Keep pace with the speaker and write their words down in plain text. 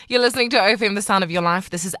You're listening to OFM, The Sound of Your Life.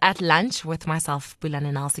 This is At Lunch with myself, Pulane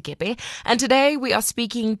and Nel-Sekepe. And today we are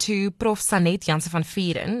speaking to Prof. Sanet Janse van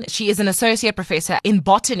Vuuren. She is an associate professor in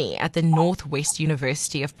botany at the Northwest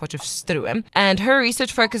University of Potchefstroom. And her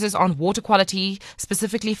research focuses on water quality,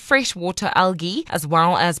 specifically freshwater algae, as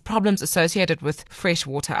well as problems associated with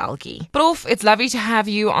freshwater algae. Prof, it's lovely to have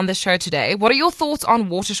you on the show today. What are your thoughts on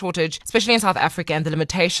water shortage, especially in South Africa, and the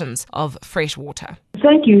limitations of fresh water?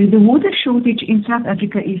 Thank you. The water shortage in South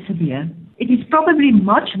Africa is severe. It is probably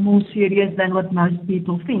much more serious than what most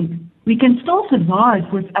people think. We can still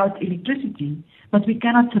survive without electricity, but we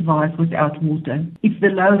cannot survive without water. If the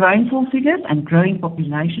low rainfall figures and growing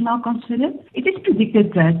population are considered, it is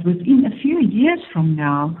predicted that within a few years from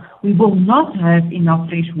now, we will not have enough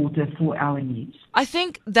fresh water for our needs. I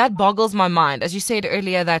think that boggles my mind. As you said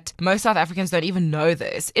earlier, that most South Africans don't even know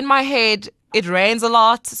this. In my head, it rains a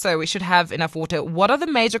lot, so we should have enough water. What are the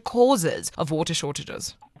major causes of water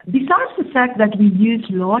shortages? Besides the fact that we use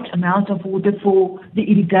large amounts of water for the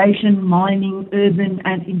irrigation, mining, urban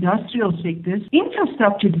and industrial sectors,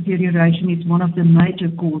 infrastructure deterioration is one of the major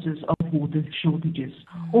causes of water shortages.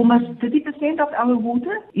 Almost 30% of our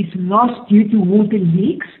water is lost due to water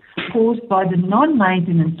leaks caused by the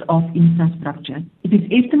non-maintenance of infrastructure. It is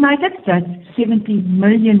estimated that 70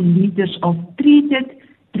 million liters of treated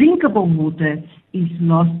drinkable water is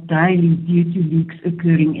lost daily due to leaks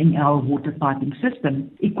occurring in our water piping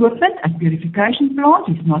system. Equipment at purification plants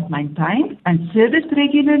is not maintained and serviced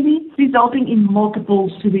regularly, resulting in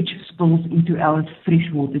multiple sewage spills into our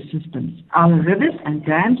freshwater systems. Our rivers and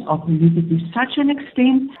dams are polluted to such an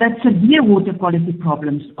extent that severe water quality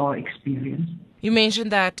problems are experienced. You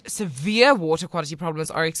mentioned that severe water quality problems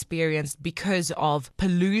are experienced because of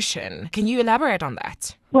pollution. Can you elaborate on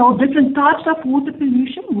that? Well, different types of water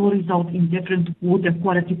pollution will result in different water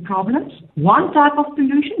quality problems. One type of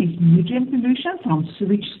pollution is nutrient pollution from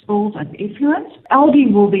sewage spills and effluents.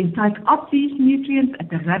 Algae will then take up these nutrients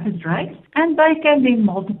at a rapid rate, and they can then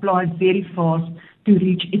multiply very fast to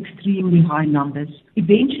reach extremely high numbers.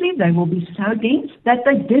 Eventually, they will be so dense that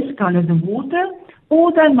they discolor the water, or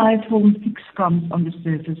they may form thick scums on the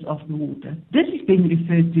surface of the water. This is then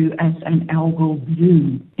referred to as an algal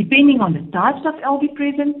bloom. Depending on the types of algae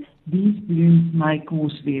present, these blooms may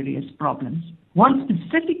cause various problems. One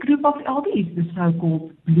specific group of algae is the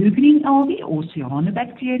so-called blue-green algae or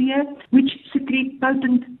cyanobacteria, which secrete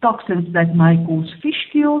potent toxins that may cause fish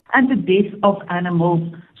kill and the death of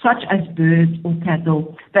animals such as birds or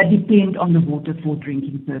cattle that depend on the water for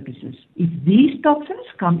drinking purposes. If these toxins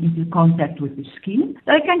come into contact with the skin,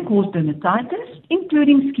 they can cause dermatitis,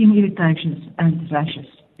 including skin irritations and rashes.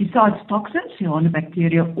 Besides toxins,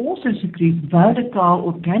 cyanobacteria also secrete volatile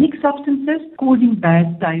organic substances causing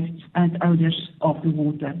bad tastes and odors of the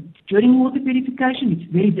water. During water purification,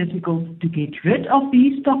 it's very difficult to get rid of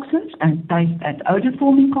these toxins and taste and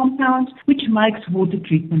odor-forming compounds, which makes water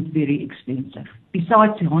treatment very expensive.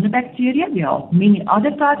 Besides cyanobacteria, there are many other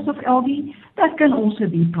types of algae that can also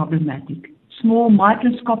be problematic. Small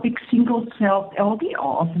microscopic single-celled algae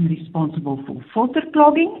are often responsible for filter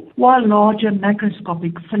clogging, while larger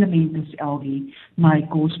macroscopic filamentous algae may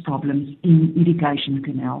cause problems in irrigation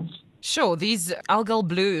canals. Sure, these algal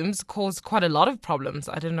blooms cause quite a lot of problems.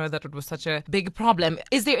 I didn't know that it was such a big problem.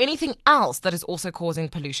 Is there anything else that is also causing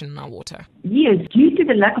pollution in our water? Yes, due to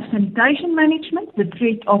the lack of sanitation management, the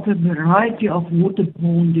threat of a variety of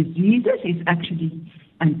waterborne diseases is actually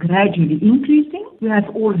and gradually increasing. We have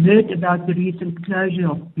all heard about the recent closure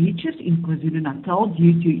of beaches in KwaZulu-Natal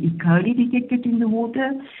due to E. coli detected in the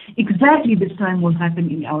water. Exactly the same will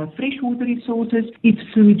happen in our freshwater resources if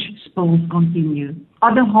sewage spills continue.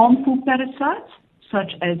 Other harmful parasites,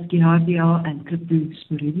 such as Giardia and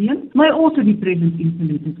Cryptosporidium, may also be present in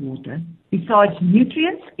polluted water. Besides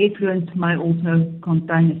nutrients, effluents may also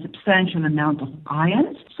contain a substantial amount of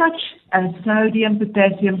ions, such as sodium,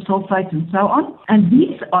 potassium, sulfates, and so on, and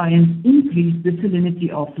these ions increase the salinity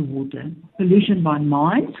of the water. Pollution by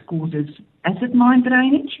mines causes acid mine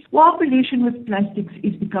drainage, while pollution with plastics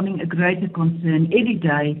is becoming a greater concern every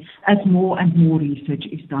day as more and more research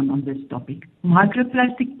is done on this topic.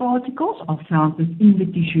 Microplastic particles are found within the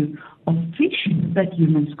tissue of fish that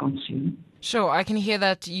humans consume. Sure, I can hear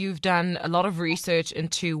that you've done a lot of research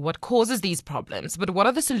into what causes these problems, but what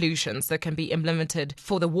are the solutions that can be implemented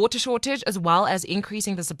for the water shortage as well as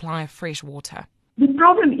increasing the supply of fresh water? The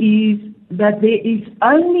problem is that there is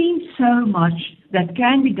only so much that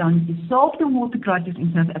can be done to solve the water crisis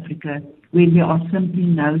in South Africa where there are simply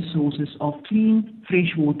no sources of clean,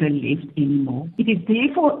 fresh water left anymore. It is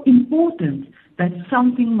therefore important that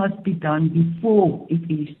something must be done before it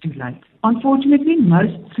is too late. Unfortunately,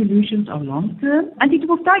 most solutions are long-term, and it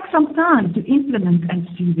will take some time to implement and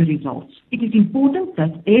see the results. It is important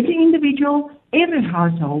that every individual, every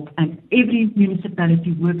household, and every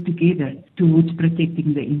municipality work together towards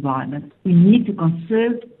protecting the environment. We need to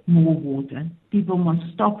conserve more water. People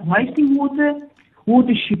must stop wasting water.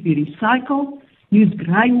 Water should be recycled. Use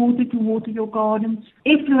grey water to water your gardens.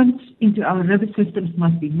 Effluents into our river systems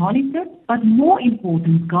must be monitored, but more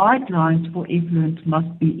important, guidelines for effluents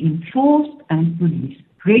must be enforced and policed.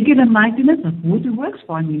 Regular maintenance of waterworks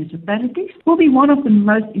by municipalities will be one of the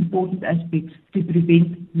most important aspects to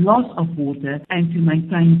prevent loss of water and to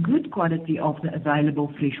maintain good quality of the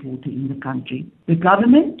available fresh water in the country. The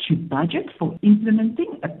government should budget for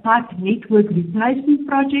implementing a pipe network replacement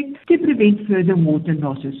project to prevent further water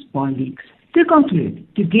losses by leaks. To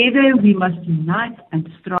conclude, together we must unite and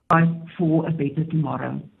strive for a better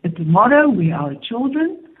tomorrow. A tomorrow where our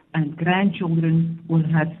children and grandchildren will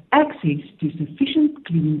have access to sufficient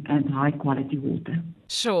clean and high quality water.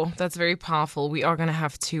 Sure, that's very powerful. We are going to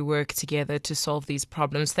have to work together to solve these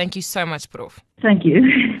problems. Thank you so much, Prof. Thank you.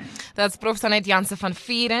 That's Prof. Sanet Janse van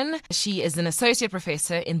Vuuren. She is an associate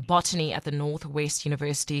professor in botany at the Northwest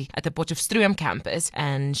University at the Potchefstroom campus,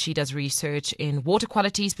 and she does research in water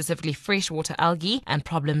quality, specifically freshwater algae and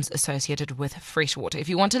problems associated with freshwater. If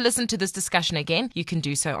you want to listen to this discussion again, you can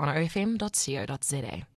do so on ofm.co.za.